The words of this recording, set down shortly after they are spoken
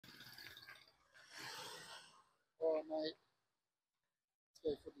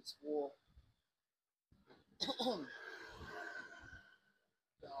It's war.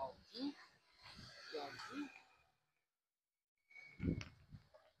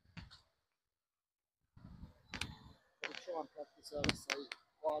 Gotta try and practice how to say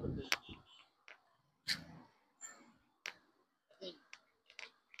quite a bit. I think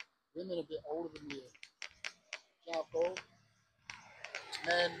women a bit older than me can't bowl.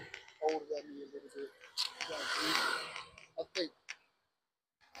 Men older than me a little bit can't do. I think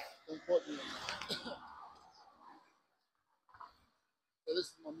don't quote me on that. So this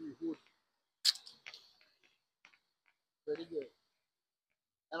is my new hood. Pretty good.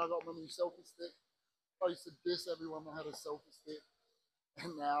 And I got my new selfie stick. I used to diss everyone that had a selfie stick.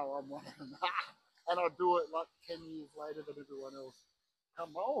 And now I'm one of them. And I do it like 10 years later than everyone else.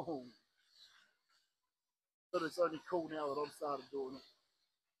 Come on. But it's only cool now that I've started doing it.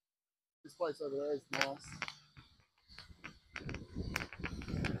 This place over there is nice.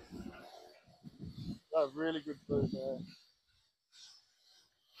 They have really good food there.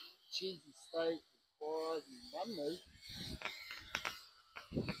 Cheesy steak, fries, and mum meat.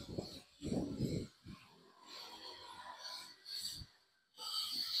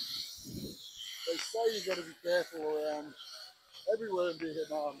 They say you've got to be careful around everywhere in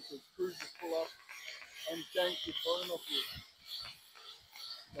Vietnam because cruises pull up and yank your phone off you.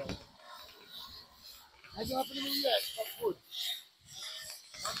 So, hasn't happened to me yet. Not good.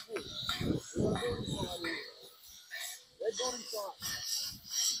 Not good. We're building sign here. They're building sign.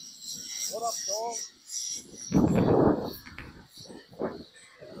 What up, dog?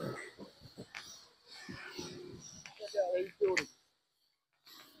 Check out these buildings.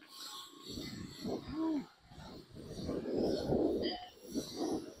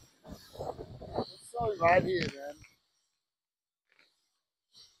 It's so rad here, man.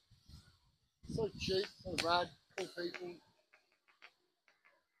 So cheap, so rad, cool people.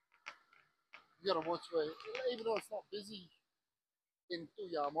 You gotta watch where, even though it's not busy in Thu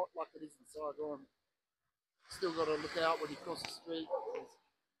Dau Mot like it is in Saigon, still gotta look out when you cross the street.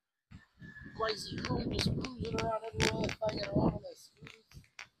 Crazy crew just cruising around everywhere, banging around on their scooters.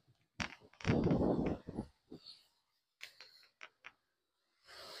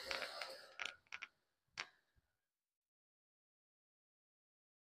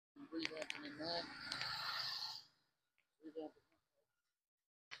 Revamping in there. Revamping.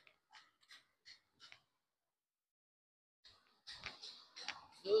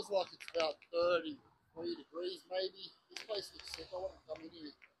 Feels like it's about 33 degrees maybe. This place looks sick. I want to come in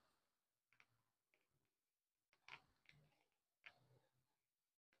here.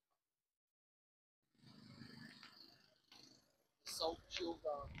 Salt chill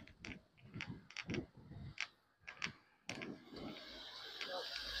bar.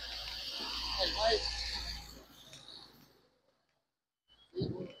 Hey mate.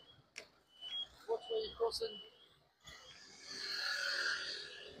 Watch where you're crossing.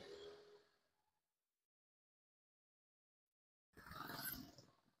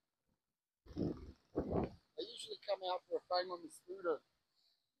 They usually come out for a bang on the scooter.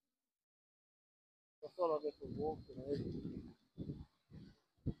 I thought I'd go for a walk today.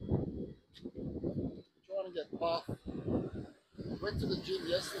 Trying to get buff. Went to the gym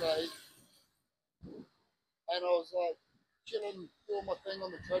yesterday and I was like chilling, doing my thing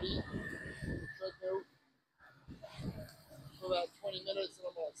on the treadmill for about 20 minutes and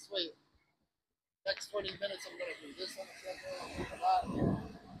I'm like, sweet. Next 20 minutes I'm gonna do this on the treadmill,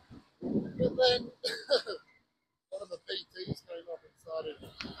 but then one of the PTs came up and started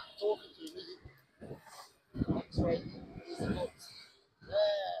talking to me. X-ray,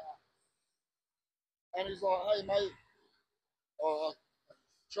 yeah. And he's like, hey mate, oh, I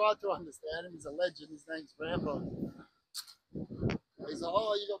tried to understand him, he's a legend, his name's Rambo. He's like,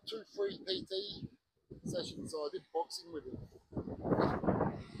 oh, you got 2 free PT sessions, so I did boxing with him.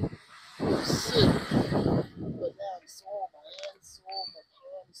 It was sick. But now I'm sore, my hand's sore, my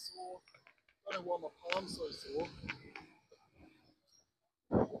palm's sore. I don't know why my palm's so sore.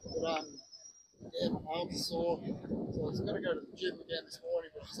 But yeah, my arm's sore. So I was gonna go to the gym again this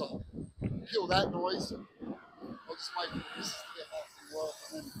morning, but it's like, kill that noise. I'll just wait for the missus to get back from work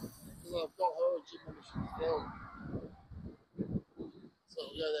and then, because I've got her a gym membership as well. So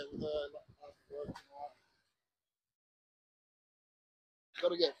I'll go there with her after work tonight.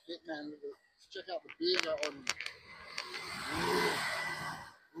 Gotta get fit, man. Check out the beard on.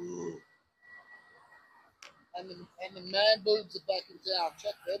 And the man boobs are back in town.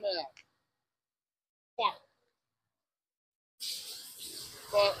 Check them out. Fuck.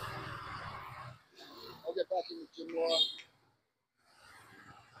 But I'll get back in the gym life.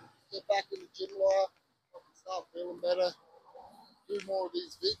 Get back in the gym life. I can start feeling better. do more of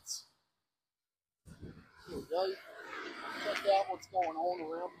these vids. Here we go. Check out what's going on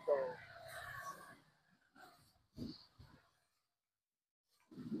around the dog.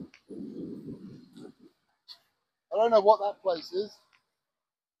 I don't know what that place is.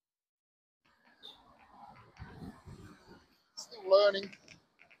 Still learning.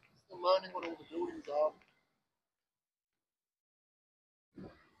 Still learning what all the buildings are.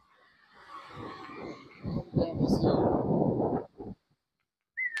 Down this hill.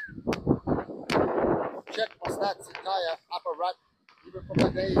 Check my stats in Kaya, upper right. Even from the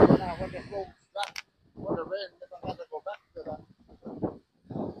days when I went to full strap, when I ran, never had to go back to that.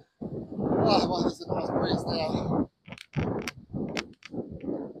 Oh, well, there's a nice breeze now.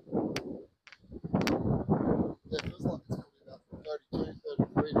 Yeah, it feels like it's probably about 32,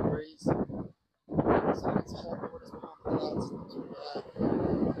 33 degrees. So it's hot, but it's warm clouds. It's not too bad.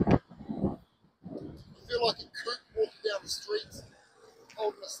 I feel like a coot walking down the streets,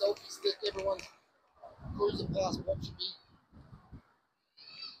 holding a selfie stick. Everyone's cruising past watching me.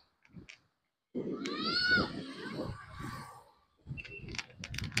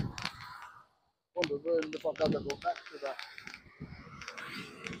 Wonder really if I've got to go back to that.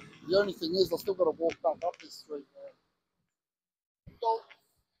 The only thing is, I've still got to walk back up this street, man. So,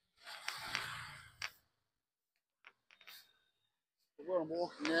 where I'm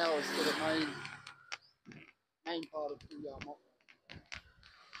walking now is to the main part of Thu Dau Mot.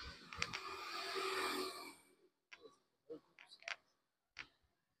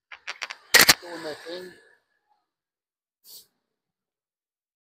 Doing their thing.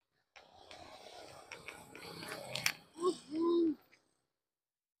 Woo-hoo.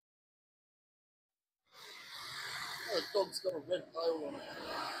 That dog's got a red tail on it.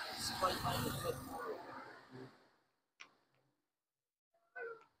 Spray painted red tail.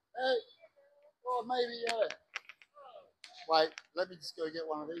 Hey! Oh, maybe, yeah. Wait, let me just go get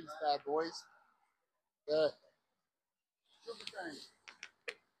one of these bad boys. Yeah. Sugar cane.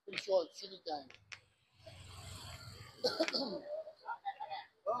 Pretty sure it's sugar cane.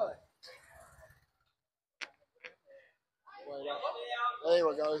 Right. Wait up. There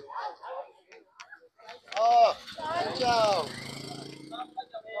we go. Oh, ciao. Come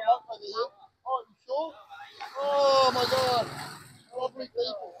up with you. Oh, you sure? Oh my God. Lovely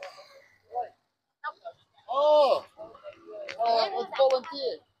people. Oh. Let's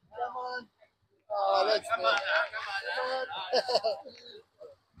volunteer. Come on. Oh, that's good. Come on.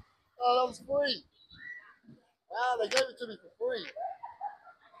 Oh, that was free. Wow, they gave it to me for free.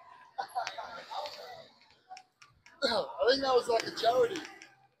 I think that was like a charity.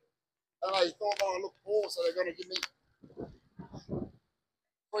 And I thought, oh, I look poor, so they're going to give me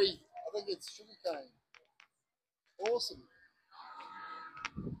free. I think it's sugarcane. Awesome.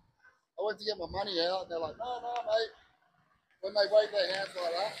 I went to get my money out, and they're like, no, no, mate. When they wave their hands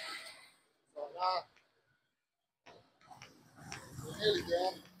like that, it's like, nah, we're nearly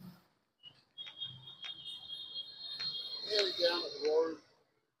down. Nearly down at the road.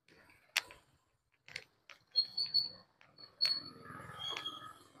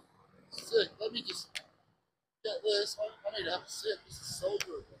 Sick. Let me just get this. I need to have a sip. This is so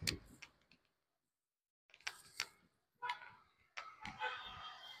good.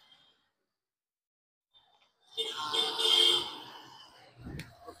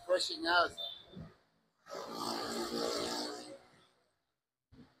 Refreshing as.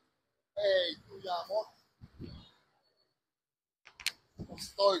 Hey, Thu Dau Mot. I'm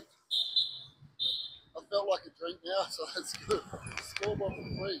stoked. I felt like a drink now, so that's good. Scoreboard for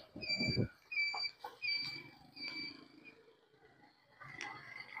free.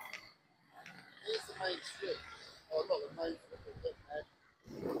 Here's the main strip. Oh, not the main strip, but get mad.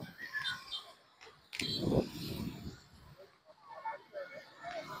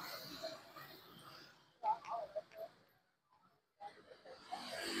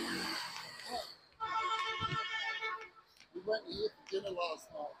 We went here for dinner last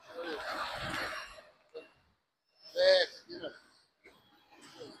night. Yeah, for dinner. It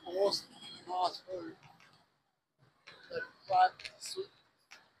was awesome. Nice food. That fried sweet,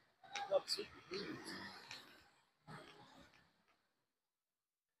 got sweet potatoes.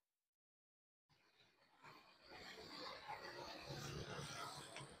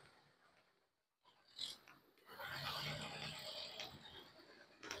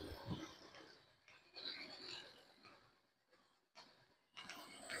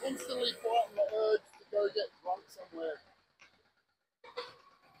 Instantly fighting the urge to go get drunk somewhere.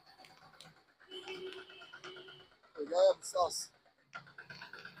 There we go, have the sauce.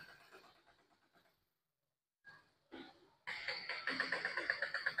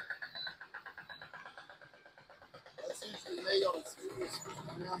 That's usually See me on a scooter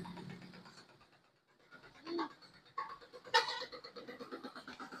scooting around.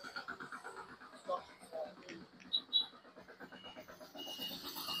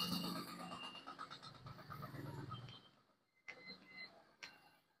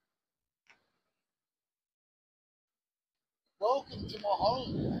 Welcome to my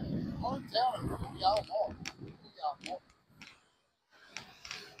hometown of Thu Dau Mot. Thu Dau Mot.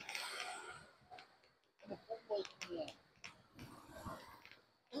 I'm a full week now.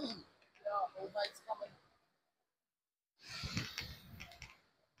 Yeah, all mates coming.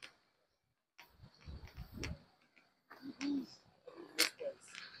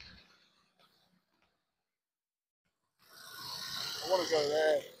 I want to go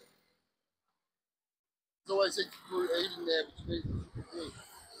there. There's always a crew eating there, which means it's good.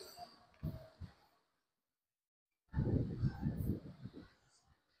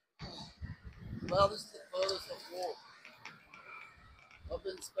 Well, this is the furthest I've walked. I've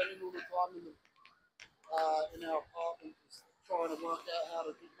been spending all the time in our apartment just trying to work out how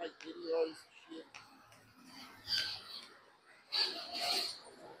to make videos and shit.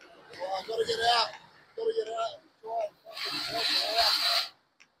 Well, I gotta get out. Gotta get out and try and fucking help out.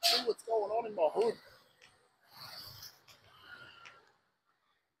 See what's going on in my hood.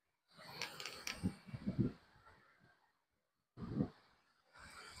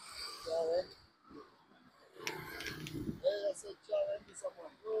 Joe Andy. Hey, I said Joe Andy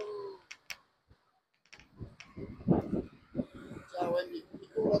someone. Woo. Joe Andy. You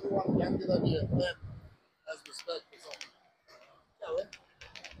call everyone younger than you, them, as respect or something. Joe Andy.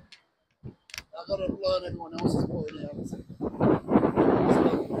 I've got to learn everyone else's point now.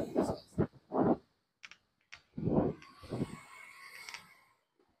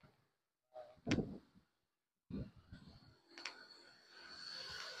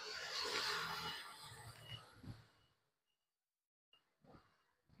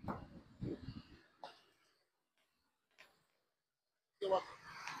 Feel like a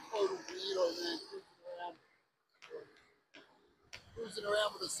total weirdo, man, cruising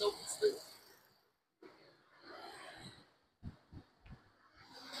around with a selfie stick.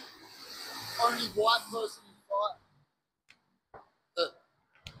 Only white person in fight.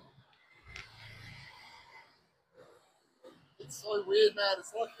 It's so weird, man.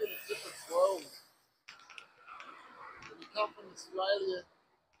 It's like in a different world. When you come from Australia,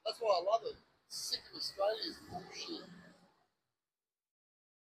 that's why I love it. Sick of Australia's bullshit.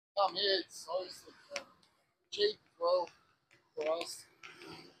 Come here, it's so cheap as well for us.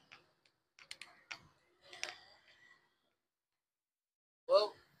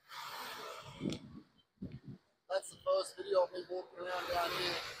 Well, that's the first video of me walking around down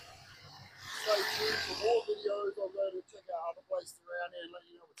here. Stay tuned for more videos. I'll go to check out other places around here and let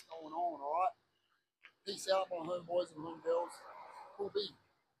you know what's going on, alright? Peace out, my homeboys and homegirls. Cool beat.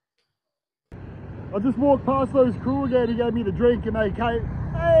 I just walked past those crew again. He gave me the drink and they came,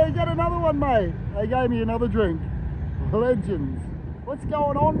 hey, get another one, mate. They gave me another drink. Legends. What's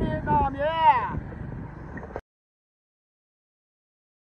going on, Vietnam? Yeah!